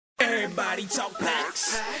Everybody talk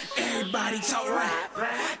packs, everybody talk rap,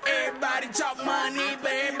 everybody talk money,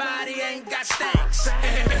 but everybody ain't got stacks.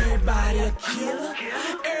 Everybody a killer,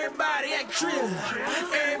 everybody a driller,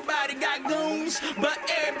 everybody got goons, but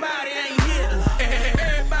everybody ain't Hitler.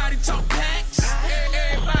 Everybody talk packs,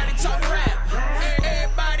 everybody talk rap,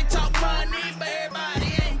 everybody talk money, but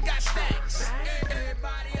everybody ain't got stacks.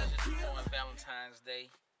 Everybody a killer. On Valentine's Day,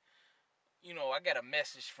 you know, I got a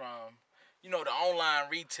message from, you know, the online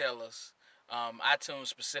retailers, iTunes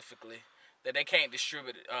specifically, that they can't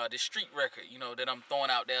distribute the street record, you know, that I'm throwing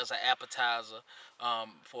out there as an appetizer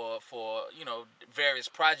for you know, various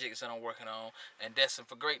projects that I'm working on, and Destined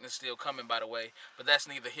for Greatness still coming, by the way, but that's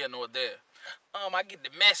neither here nor there. I get the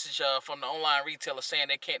message from the online retailer saying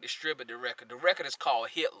they can't distribute the record. The record is called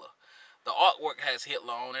Hitler. The artwork has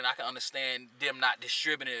Hitler on it. I can understand them not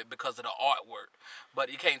distributing it because of the artwork.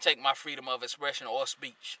 But you can't take my freedom of expression or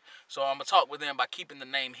speech. So I'm going to talk with them by keeping the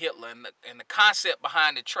name Hitler. And the concept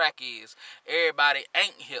behind the track is everybody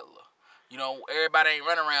ain't Hitler. You know, everybody ain't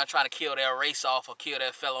running around trying to kill their race off or kill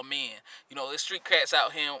their fellow men. You know, there's street cats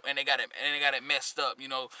out here and they got it messed up. You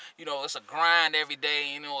know, it's a grind every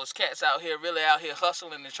day. You know, there's cats out here really out here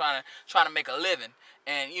hustling and trying to make a living.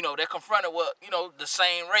 And you know, they're confronted with, you know, the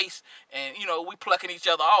same race, and you know, we plucking each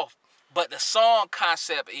other off. But the song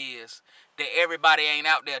concept is that everybody ain't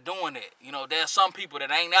out there doing it. You know, there's some people that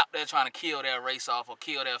ain't out there trying to kill their race off or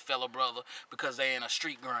kill their fellow brother because they in a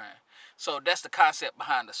street grind. So that's the concept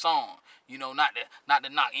behind the song. You know, not to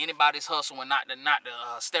knock anybody's hustle and not to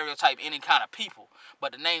stereotype any kind of people.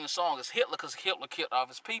 But the name of the song is Hitler because Hitler killed off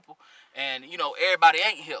his people. And, you know, everybody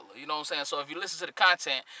ain't Hitler. You know what I'm saying? So if you listen to the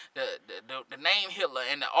content, the name Hitler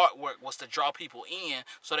and the artwork was to draw people in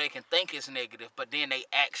so they can think it's negative, but then they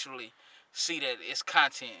actually see that it's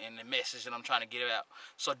content and the message that I'm trying to get out.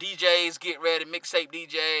 So DJs, get ready. Mixtape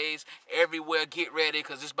DJs, everywhere, get ready,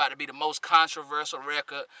 because it's about to be the most controversial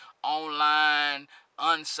record online,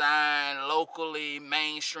 unsigned, locally,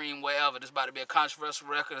 mainstream, wherever. This about to be a controversial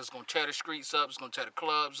record. It's going to tear the streets up. It's going to tear the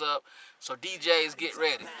clubs up. So DJs, get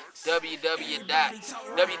ready.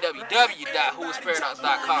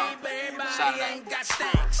 www.whoisparadox.com. Signing out.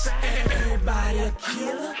 Everybody a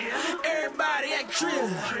killer, everybody a driller,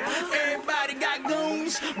 everybody got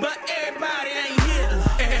goons, but